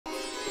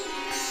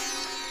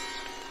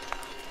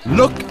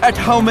Look at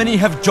how many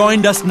have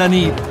joined us,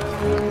 Nanib.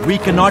 We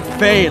cannot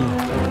fail.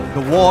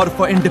 The war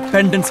for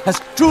independence has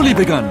truly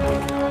begun.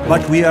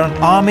 But we are an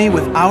army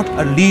without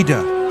a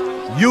leader.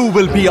 You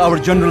will be our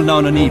general now,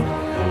 Nanib.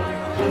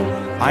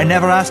 I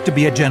never asked to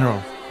be a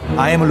general.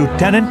 I am a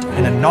lieutenant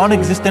in a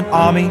non-existent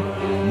army,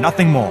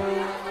 nothing more.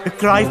 The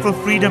cry for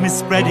freedom is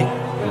spreading.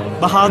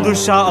 Bahadur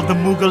Shah of the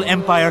Mughal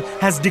Empire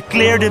has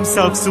declared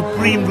himself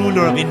supreme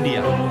ruler of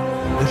India.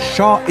 The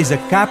Shah is a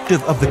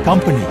captive of the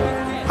company.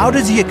 How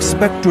does he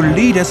expect to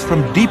lead us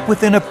from deep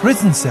within a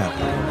prison cell?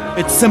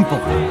 It's simple.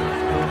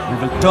 We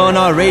will turn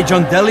our rage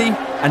on Delhi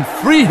and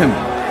free him.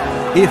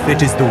 If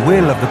it is the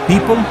will of the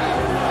people,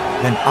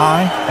 then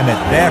I am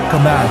at their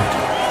command.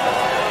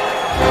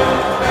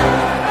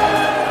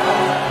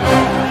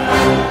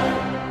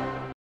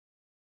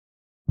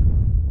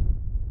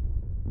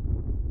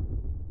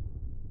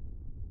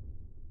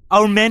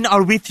 Our men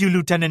are with you,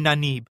 Lieutenant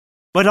Nanib,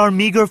 but our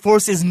meager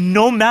force is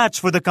no match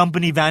for the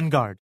company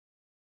vanguard.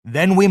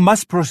 Then we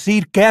must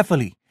proceed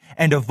carefully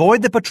and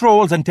avoid the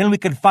patrols until we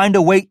can find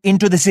a way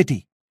into the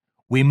city.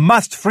 We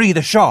must free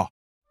the Shah.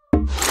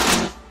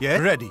 Yeah?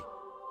 Ready.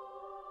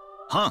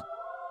 हाँ.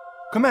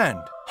 Command.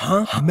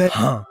 Huh?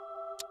 Huh?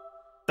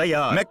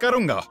 तैयार. मैं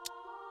करूँगा.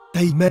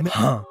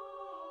 Huh?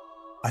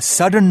 A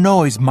sudden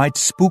noise might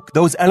spook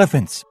those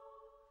elephants.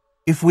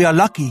 If we are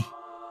lucky,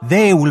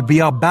 they will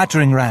be our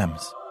battering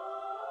rams.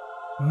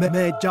 मैं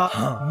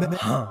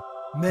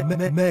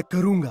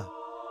करूँगा.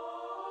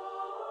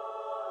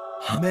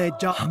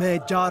 मैं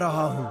जा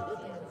रहा हूँ.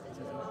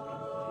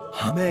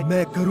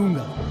 मैं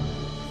करूँगा.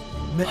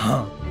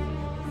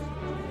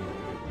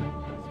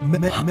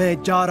 मैं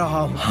जा रहा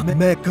हूँ.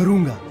 मैं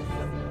करूँगा.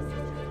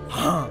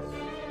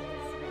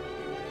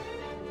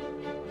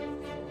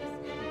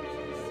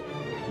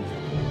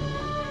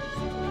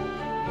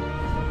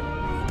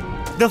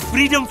 The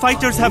freedom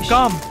fighters have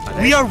come.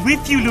 We are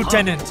with you,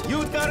 Lieutenant.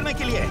 युद्ध करने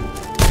के लिए.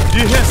 Do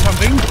you hear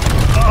something?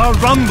 A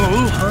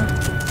rumble?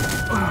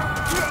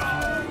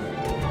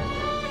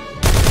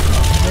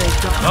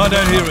 I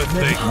don't hear a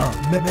thing.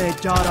 मैं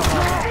जा रहा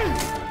हूँ.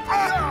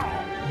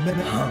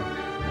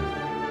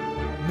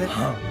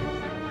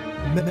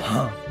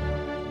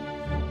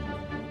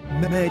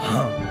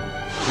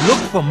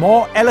 Look for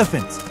more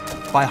elephants.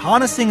 By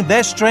harnessing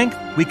their strength,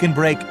 we can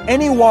break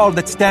any wall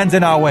that stands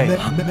in our way.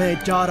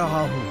 मैं जा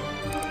रहा हूँ.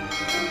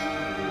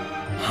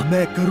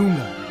 मैं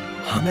करूँगा.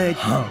 मैं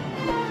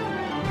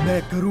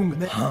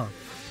करूँगा.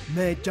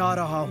 मैं जा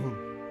रहा हूँ.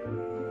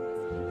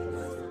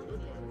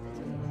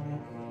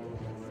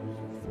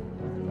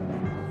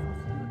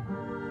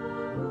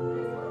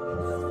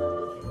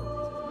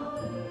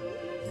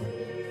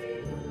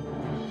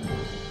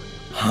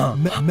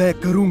 मैं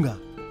करूँगा.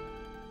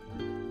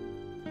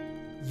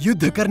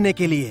 युद्ध करने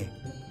के लिए.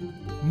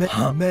 मैं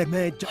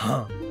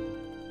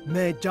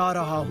जा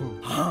रहा हूँ.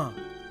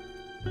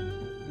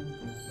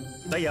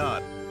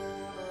 तैयार.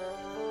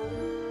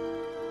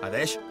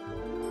 आदेश.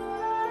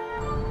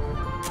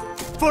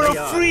 For a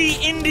free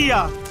India.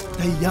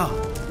 तैयार.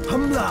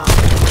 हमला.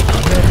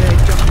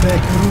 मैं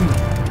करूँगा.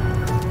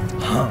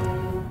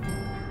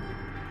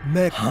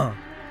 मैं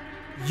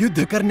युद्ध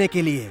करने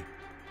के लिए.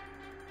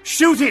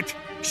 Shoot it!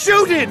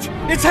 Shoot it!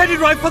 It's headed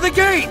right for the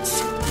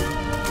gates!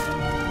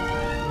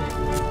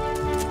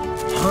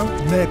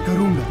 मैं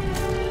करूँगा.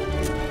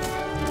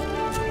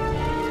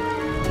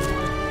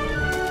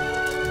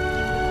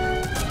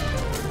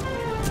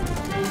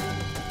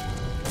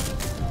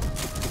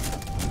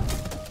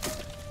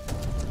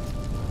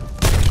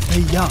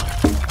 तैयार.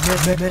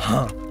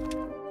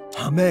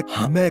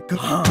 मैं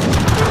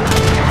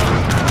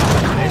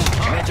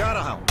जा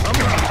रहा हूँ.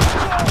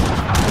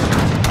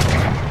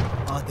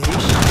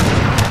 आदेश.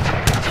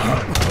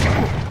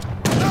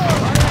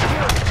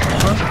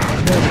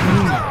 मैं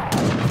करूँगा.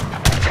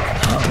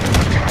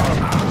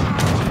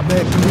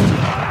 मैं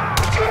करूँगा.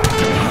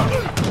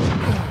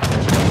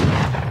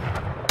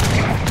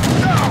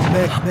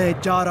 मैं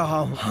जा रहा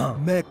हूँ.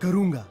 मैं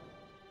करूँगा.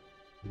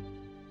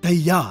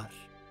 तैयार.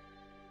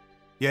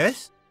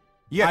 Yes?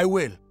 Yes. I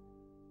will.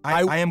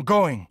 I am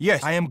going.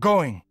 Yes. I am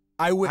going.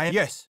 I will.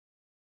 Yes.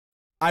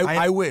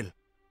 I will.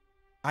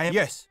 I am.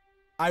 Yes.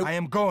 I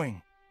am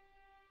going.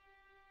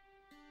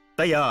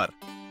 तैयार.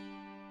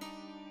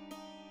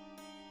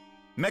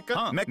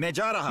 मैं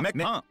जा रहा हूँ.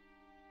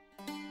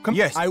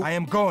 Yes. I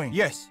am going.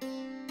 Yes.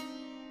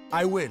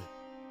 I will.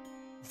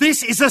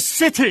 This is a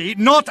city,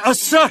 not a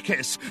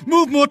circus.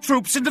 Move more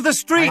troops into the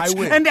streets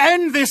and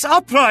end this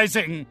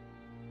uprising.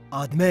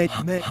 मैं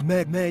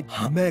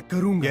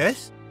करूँगा.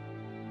 Yes?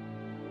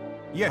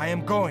 Yes. I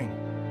am going.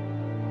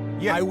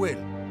 Yes. I will.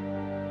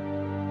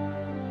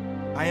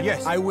 I am.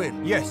 Yes. I will.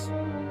 Yes.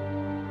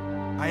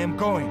 I am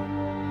going.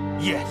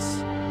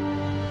 Yes.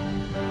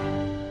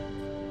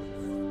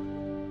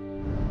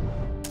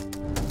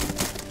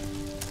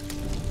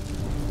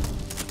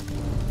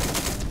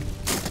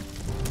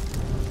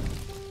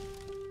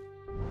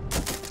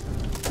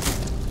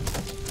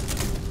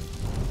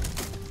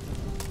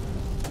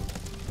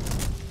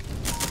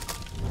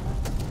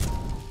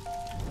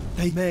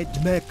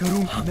 मैं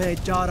करूँगा. मैं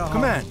जा रहा हूँ.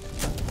 Command.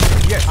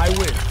 Yes, I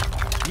will.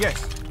 Yes,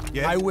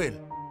 yes, I will.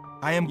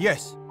 I am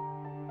yes.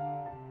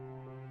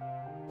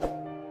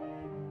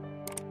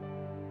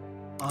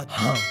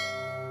 हाँ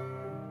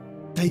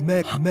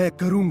मैं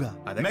करूँगा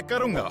मैं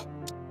करूँगा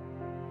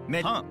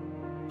मैं हाँ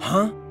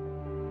हाँ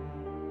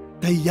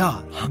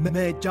तैयार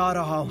मैं जा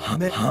रहा हूँ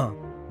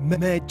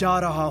मैं जा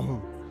रहा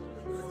हूँ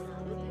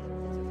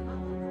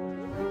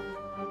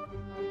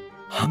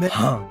मैं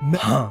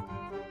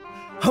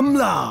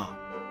हमला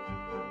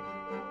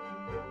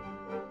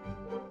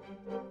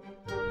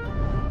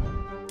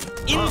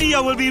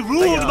India will be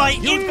ruled by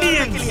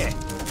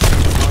Indians.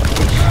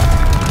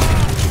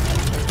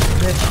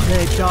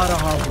 मैं जा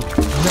रहा हूँ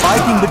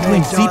Fighting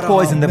between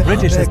sepoys and the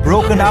British has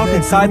broken out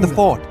inside the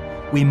fort.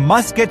 We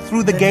must get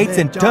through the gates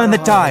and turn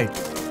the tide.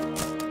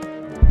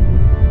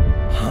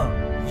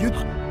 युद्ध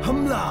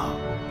हमला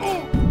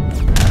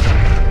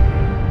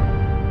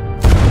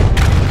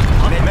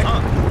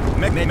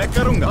मैं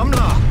करूँगा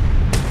हमला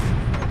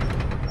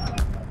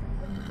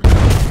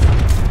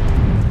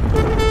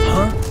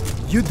हाँ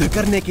युद्ध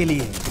करने के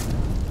लिए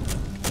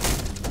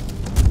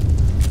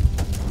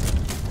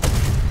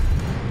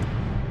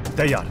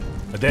तैयार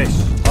आदेश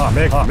हाँ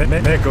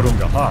मैं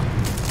करूँगा हाँ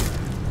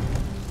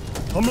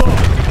हमला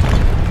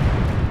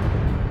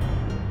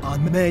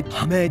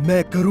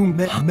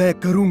मैं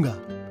करूँगा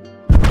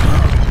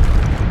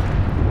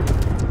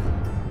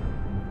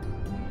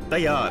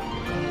तैयार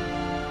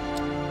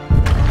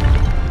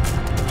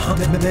हाँ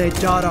मैं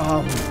जा रहा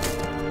हूँ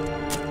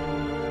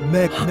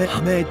मैं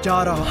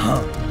जा रहा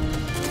हूँ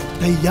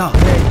तैयार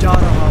मैं जा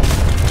रहा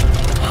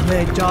हूँ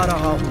मैं जा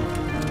रहा हूँ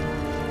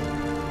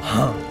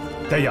हाँ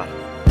तैयार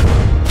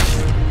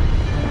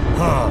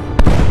हाँ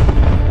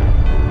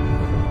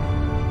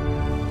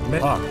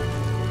मैं हाँ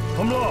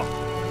हमला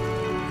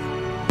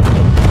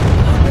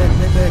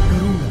मैं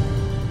करूँगा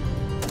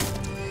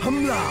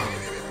हमला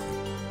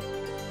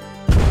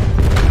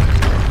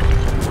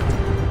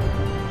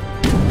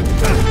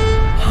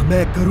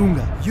मैं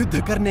करूँगा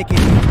युद्ध करने के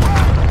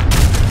लिए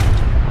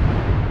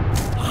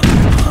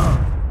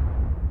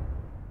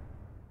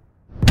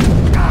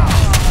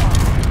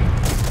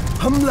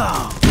हमला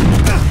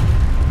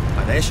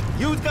आदेश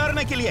युद्ध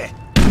करने के लिए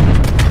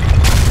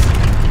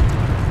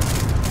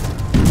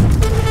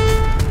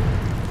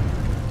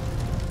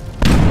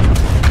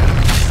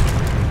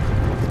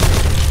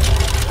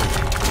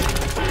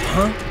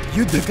हाँ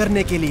युद्ध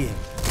करने के लिए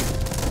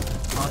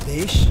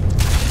आदेश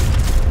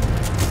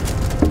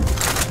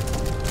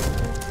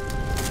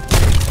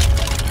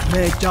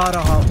मैं जा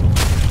रहा हूँ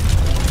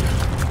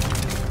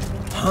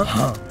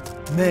हाँ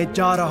मैं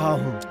जा रहा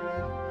हूँ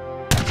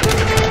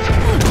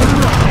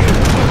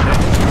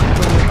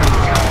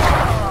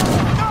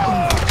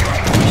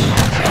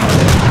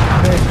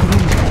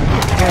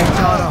मैं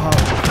जा रहा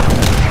हूँ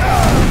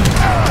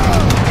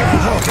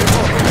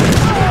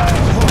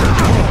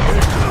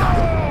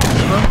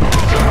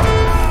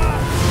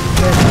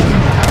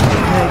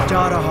मैं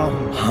जा रहा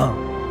हूँ हाँ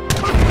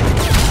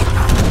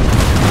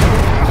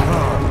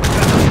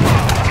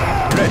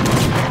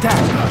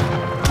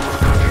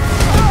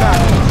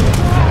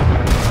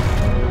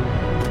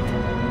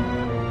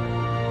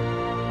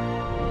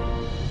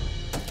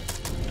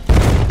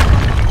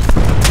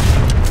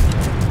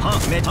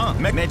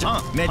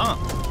मैं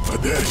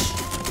आदेश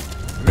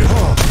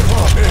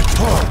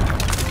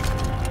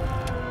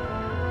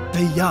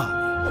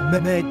तैयार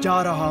मैं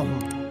जा रहा हूँ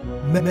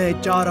मैं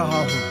जा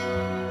रहा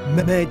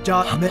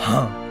हूँ मैं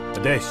हाँ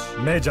आदेश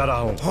मैं जा रहा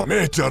हूँ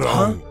मैं जा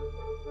रहा हूँ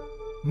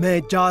मैं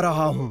जा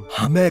रहा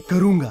हूँ मैं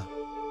करूँगा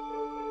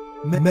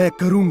मैं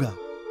करूँगा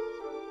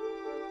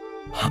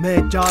मैं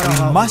जा रहा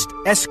हूँ We must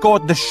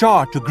escort the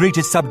Shah to greet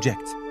his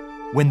subjects.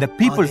 When the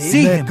people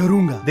see him,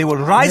 they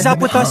will rise up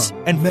with us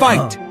and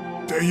fight.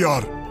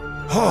 तैयार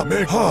हाँ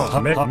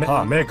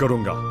मैं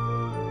करूँगा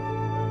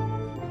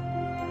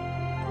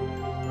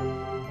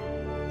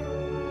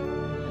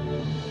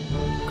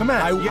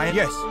Command.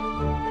 Yes.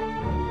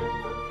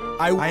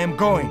 I am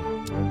going.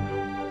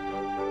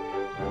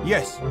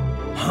 Yes.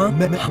 हाँ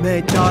मैं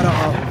जा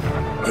रहा हूँ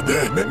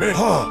मैं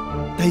हाँ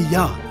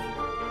तैयार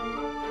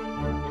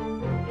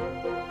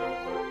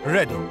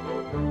Ready.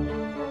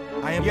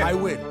 I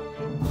will.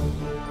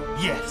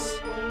 Yes.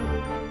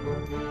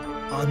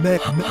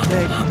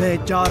 मैं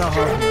जा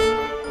रहा हूँ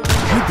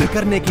युद्ध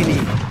करने के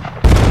लिए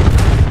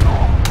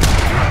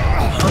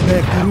हाँ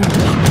मैं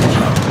करूँगा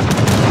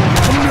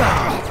हमला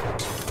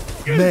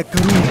मैं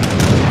करूँगा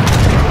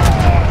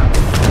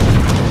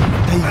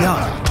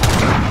तैयार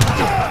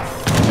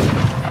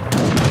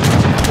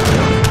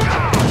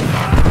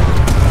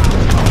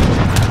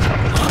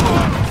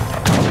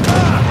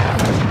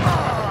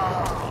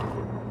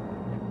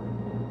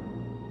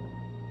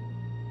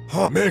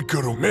हाँ मैं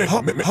करूँगा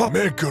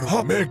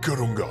मैं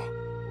करूँगा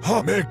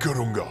हाँ मैं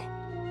करूँगा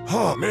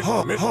हाँ मैं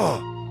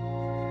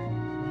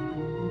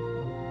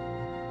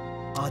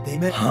आधे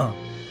में हाँ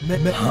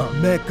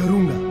मैं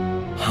करूँगा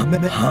हाँ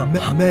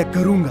मैं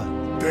करूँगा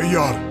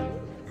तैयार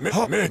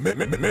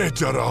मैं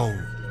जा रहा हूँ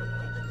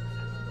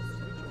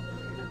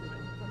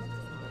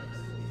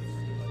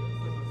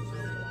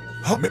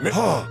हाँ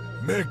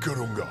मैं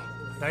करूँगा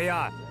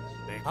तैयार।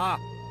 हाँ।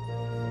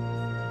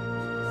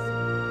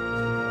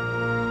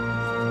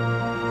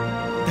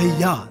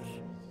 तैयार।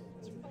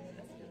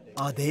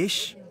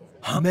 आदेश।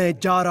 मैं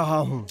जा रहा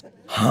हूँ।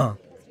 हाँ,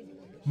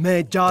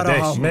 मैं जा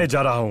रहा हूँ। मैं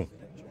जा रहा हूँ।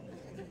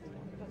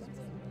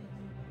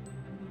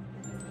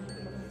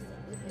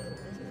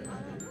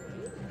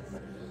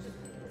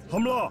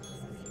 हमला।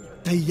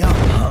 तैयार।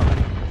 हाँ,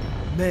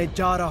 मैं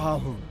जा रहा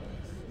हूँ।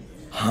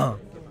 हाँ,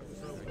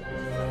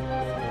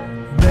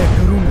 मैं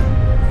करूँगा।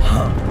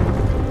 हाँ,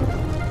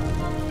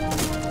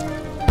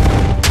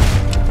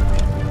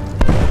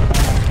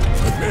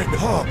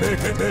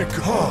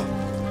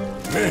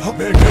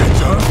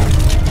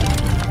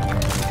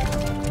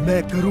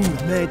 मैं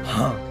करूँगा। मैं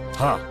हाँ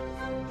हाँ,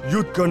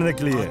 युद्ध करने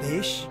के लिए।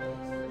 आदेश।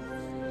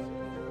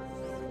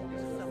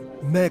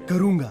 मैं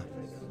करूँगा।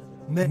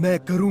 मैं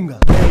करूँगा।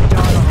 मैं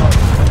जा रहा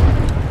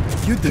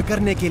हूँ युद्ध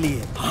करने के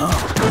लिए। हाँ,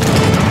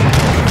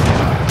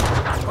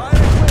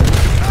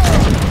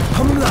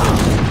 हमला।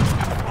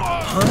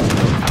 हाँ,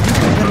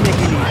 युद्ध करने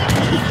के लिए।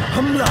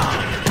 हमला।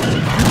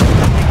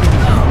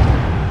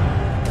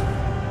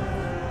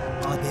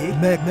 आदेश।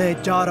 मैं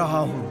जा रहा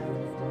हूँ।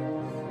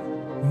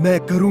 मैं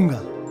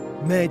करूँगा।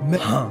 मैं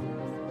हाँ,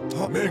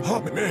 मैं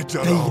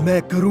जा रहा हूँ।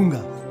 मैं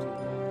करूँगा।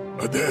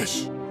 आदेश,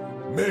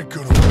 मैं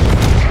करूँगा।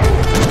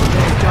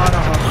 मैं जा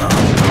रहा हूँ।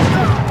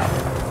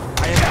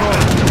 I am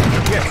going.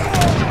 Yes.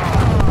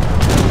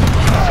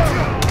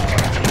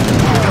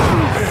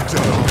 मैं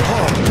जा रहा हूँ।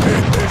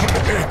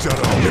 मैं जा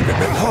रहा हूँ।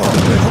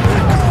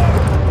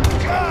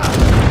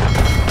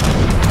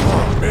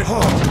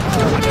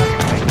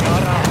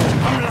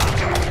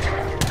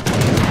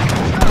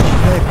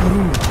 मैं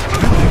करूँगा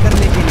युद्ध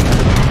करने के लिए।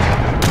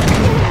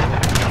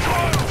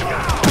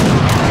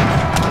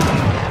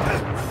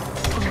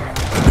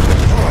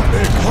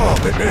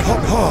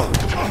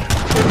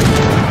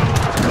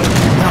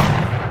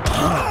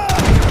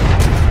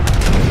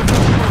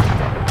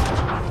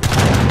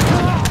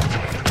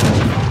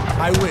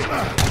 I will.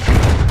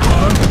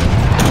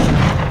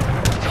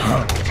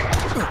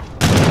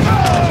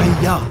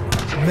 भैया,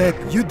 मैं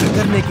युद्ध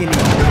करने के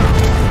लिए।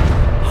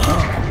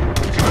 हाँ,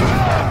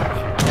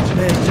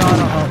 मैं जा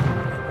रहा हूँ।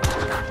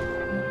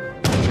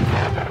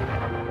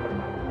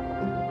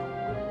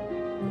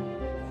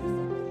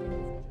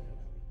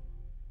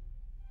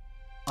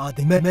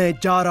 आदि मैं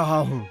जा रहा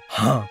हूँ।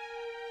 हाँ,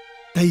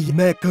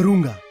 मैं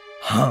करूँगा।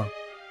 हाँ,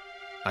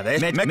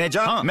 आदेश। मैं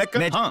जा। हाँ। मैं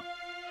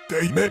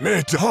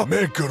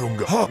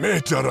करूँगा। हाँ, मैं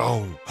जा रहा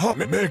हूँ। हाँ,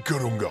 मैं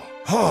करूँगा।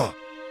 हाँ।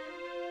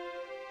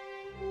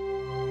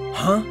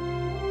 हाँ,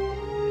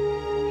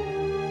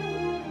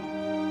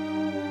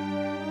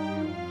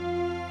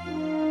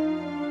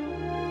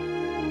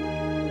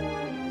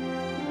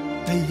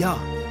 तैयार।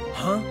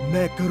 हाँ,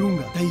 मैं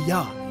करूँगा।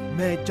 तैयार।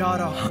 मैं जा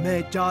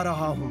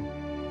रहा हूँ।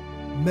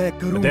 मैं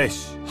करूँगा। आदेश।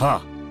 हाँ,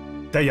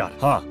 तैयार।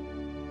 हाँ।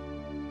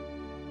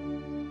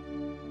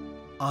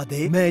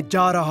 आदेश। मैं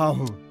जा रहा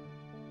हूँ।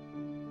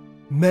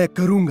 मैं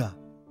करूँगा।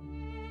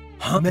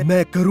 हाँ,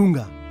 मैं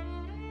करूँगा।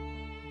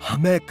 हाँ,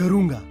 मैं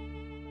करूँगा।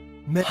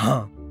 मैं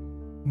हाँ,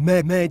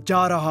 मैं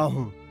जा रहा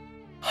हूँ।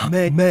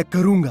 मैं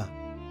करूँगा।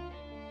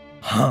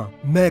 हाँ,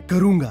 मैं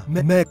करूँगा।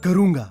 मैं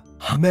करूँगा।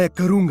 मैं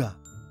करूँगा।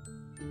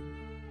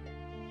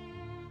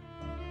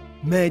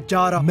 मैं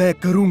जा रहा। मैं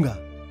करूँगा।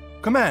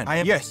 Command. I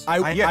am. Yes. I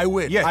will. Yes.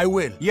 I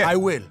will. Yes. I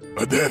will.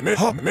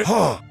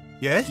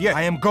 Yes. Yes.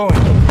 I am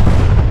going.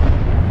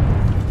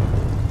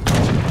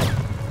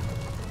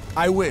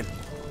 I will.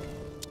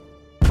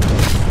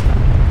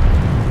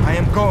 I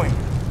am going.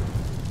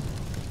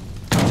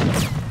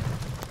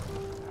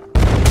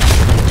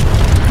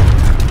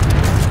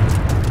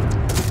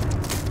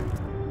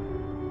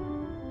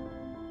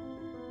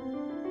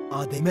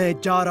 आदि मैं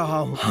जा रहा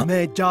हूँ।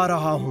 मैं जा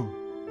रहा हूँ।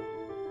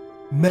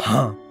 मैं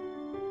हाँ,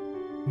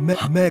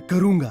 मैं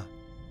करूँगा।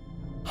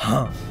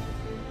 हाँ,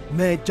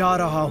 मैं जा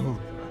रहा हूँ।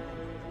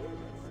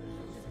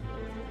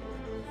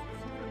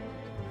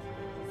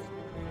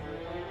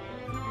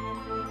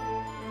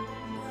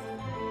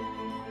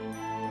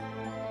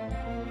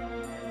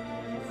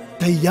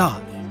 तैयार।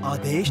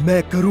 आदेश।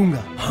 मैं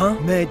करूँगा। हाँ,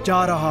 मैं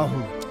जा रहा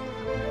हूँ।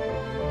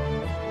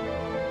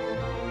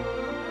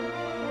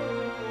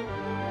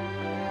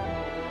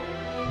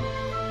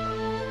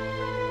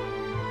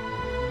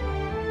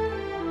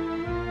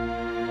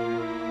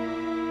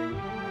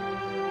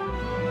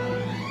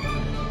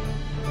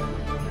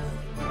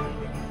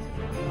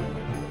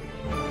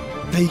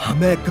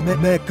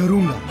 मैं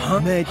करूँगा। हाँ,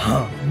 मैं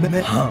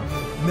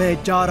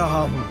जा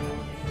रहा हूँ।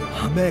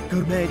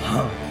 हाँ,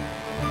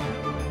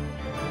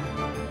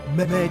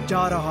 मैं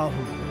जा रहा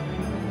हूँ।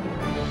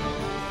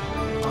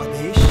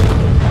 आदेश।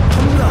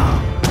 हमला।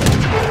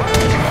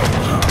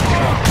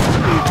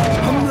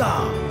 हमला।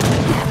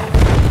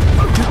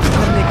 युद्ध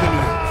करने के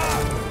लिए।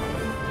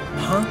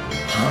 हाँ,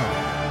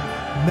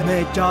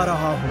 मैं जा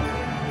रहा हूँ।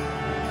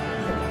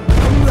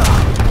 हमला।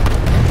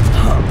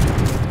 हाँ,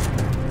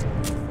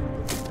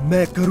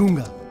 मैं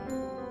करूँगा।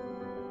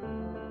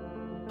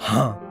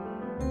 हाँ,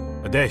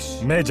 आदेश।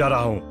 मैं जा रहा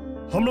हूँ।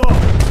 हमला।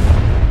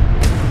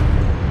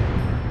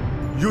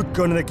 युद्ध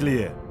करने के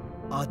लिए।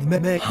 हाँ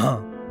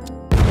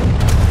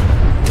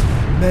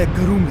मैं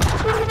करूंगा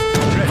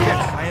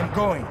Yes, I am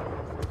going.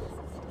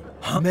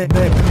 हाँ मैं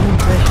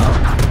करूंगा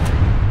हाँ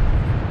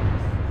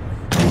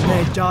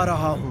मैं जा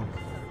रहा हूँ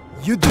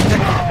युद्ध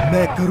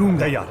मैं करूंगा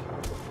तैयार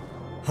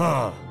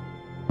हाँ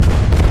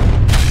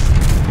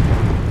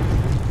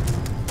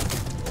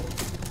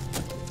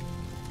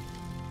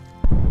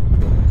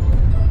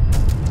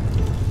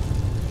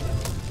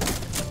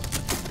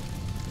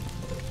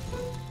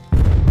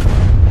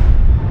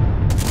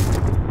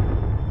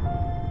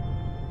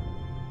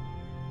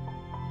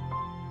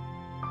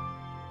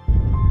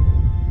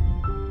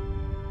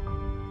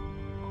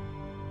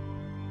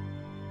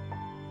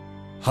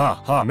हाँ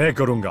हाँ मैं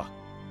करूंगा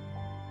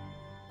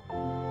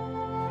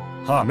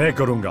हाँ मैं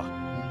करूंगा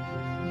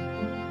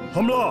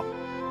हमला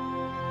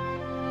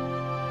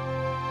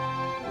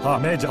हाँ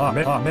मैं जा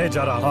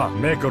रहा हाँ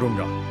मैं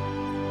करूंगा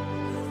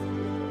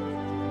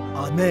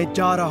मैं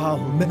जा रहा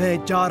हूँ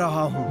मैं जा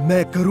रहा हूँ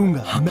मैं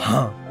करूंगा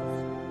हाँ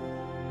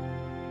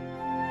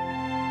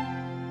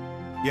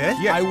Yes,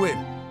 yes, I will.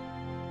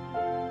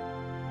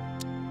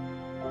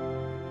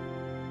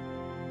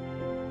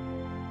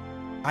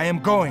 I am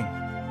going.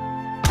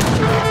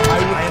 I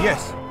will.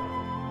 Yes.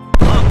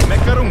 हाँ मैं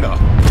करूंगा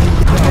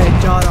मैं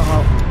जा रहा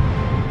हूँ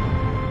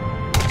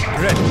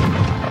Ready.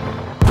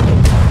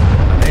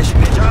 आदेश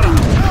में जा रहा हूँ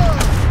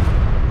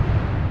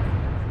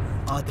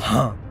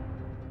हाँ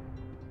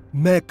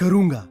मैं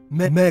करूंगा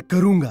मैं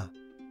करूंगा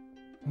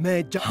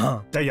मैं जा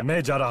हाँ तैयार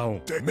मैं जा रहा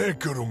हूँ मैं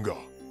करूंगा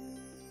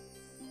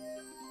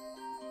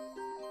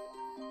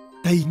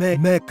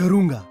मैं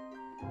करूंगा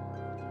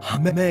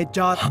मैं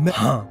जा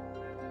हाँ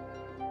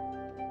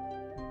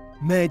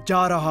मैं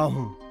जा रहा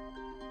हूँ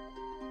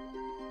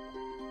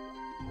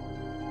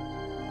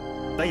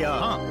तैयार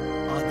हाँ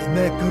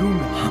मैं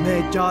करूंगा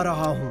मैं जा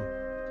रहा हूँ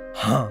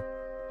हाँ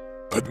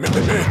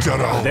मैं जा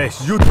रहा हूँ आदेश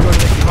युद्ध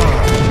करने की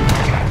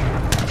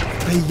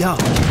भैया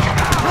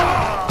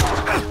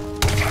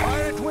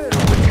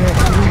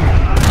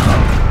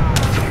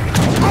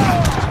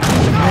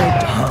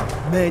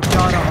मैं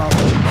जा रहा हूँ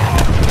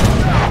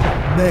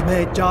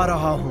मैं जा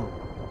रहा हूँ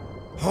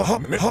हाँ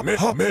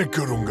मैं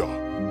करूंगा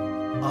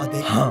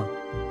आदे हाँ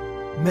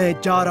मैं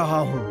जा रहा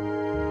हूँ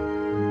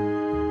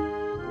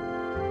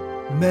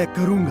मैं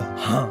करूंगा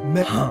हाँ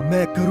मैं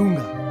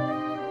करूंगा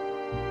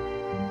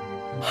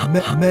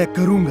मैं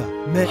करूंगा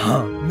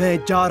मैं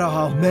जा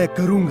रहा हूँ मैं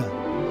करूंगा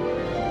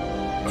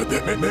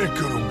मैं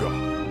करूंगा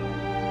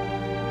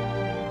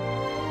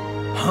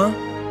हाँ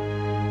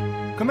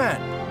Command.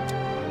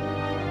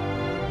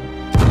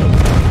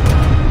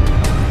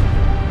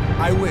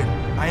 I will.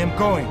 I am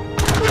going.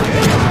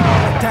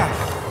 Attack.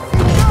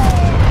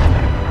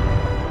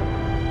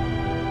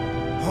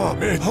 हाँ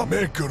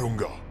मैं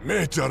करूंगा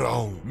मैं जा रहा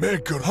हूँ मैं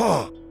कर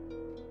हाँ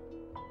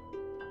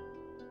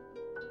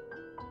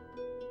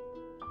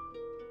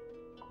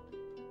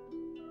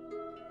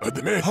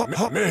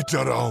मैं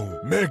जा रहा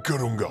हूँ मैं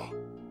करूंगा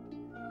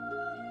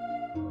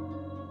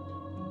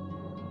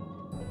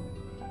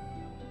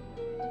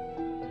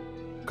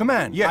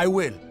Command. Yeah, I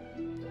will.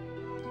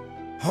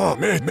 हाँ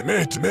मैं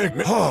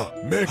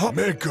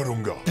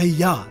करूंगा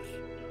तैयार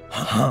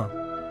हाँ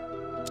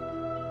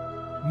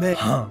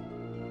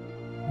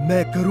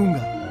मैं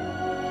करूंगा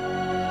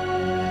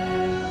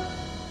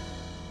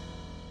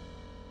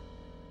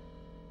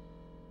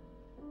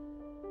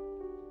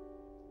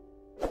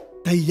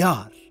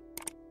तैयार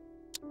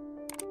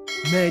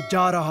मैं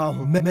जा रहा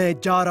हूँ मैं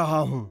जा रहा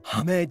हूँ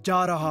मैं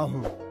जा रहा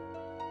हूँ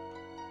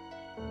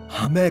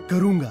मैं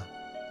करूंगा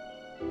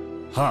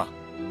हाँ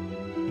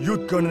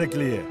युद्ध करने के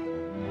लिए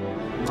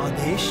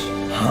आदेश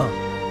हाँ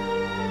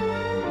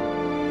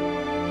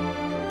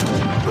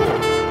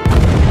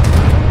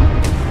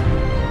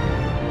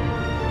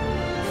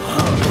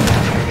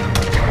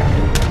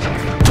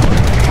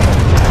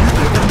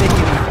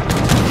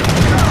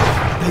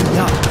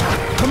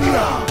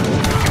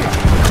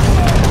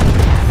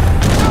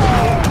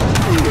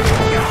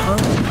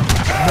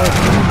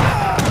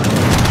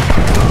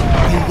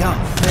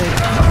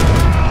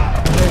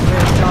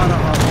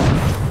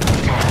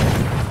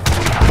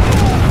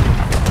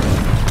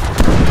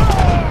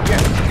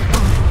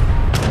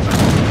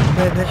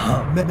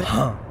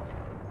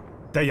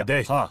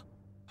तैयार हाँ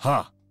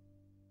हाँ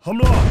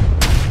हमला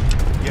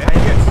Yeah,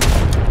 yes.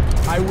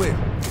 I will.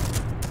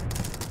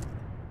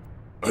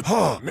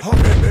 हाँ मैं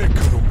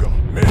करूंगा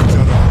मैं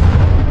जा रहा हूँ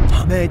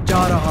मैं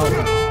जा रहा हूँ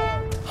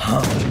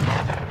हाँ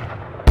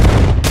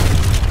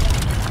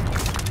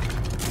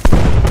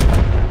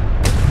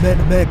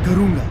मैं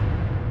करूंगा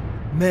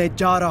मैं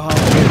जा रहा हूँ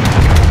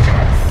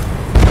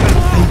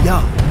भैया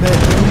मैं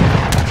करूंगा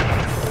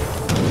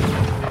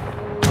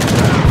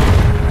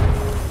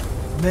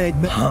मैं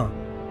हाँ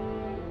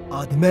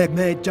आज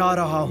मैं जा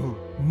रहा हूँ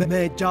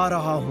मैं जा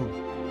रहा हूँ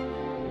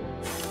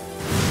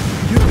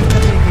युद्ध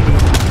करने के लिए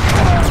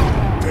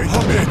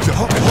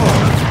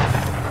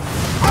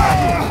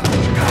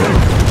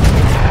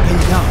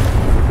भैया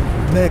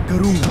मैं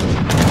करूंगा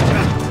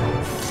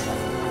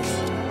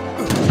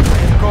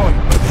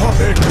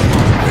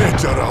मैं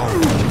जा रहा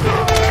हूँ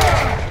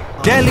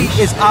Delhi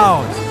is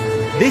ours.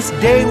 This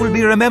day will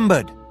be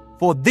remembered,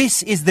 for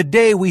this is the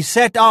day we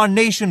set our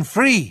nation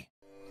free.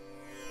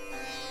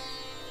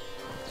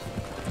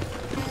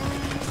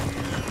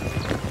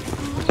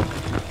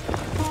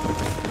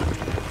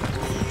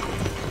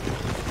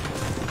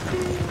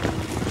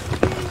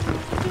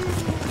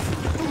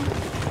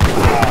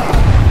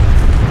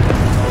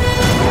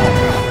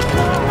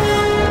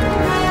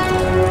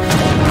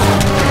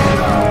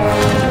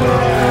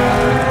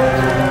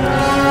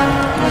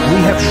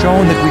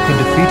 Shown that we can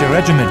defeat a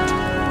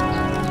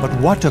regiment. But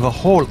what of a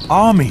whole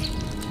army?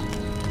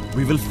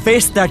 We will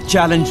face that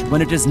challenge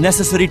when it is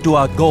necessary to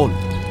our goal.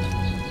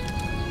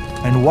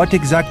 And what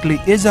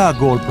exactly is our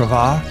goal,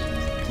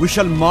 Pravar? We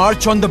shall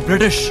march on the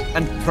British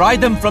and pry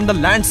them from the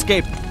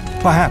landscape.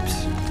 Perhaps.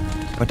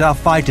 But our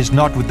fight is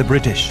not with the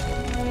British.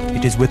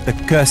 It is with the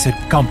cursed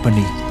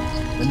company.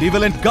 Then we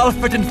will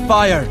engulf it in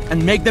fire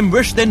and make them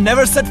wish they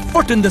never set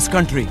foot in this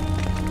country.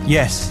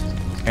 Yes,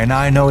 and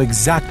I know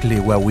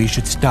exactly where we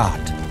should start.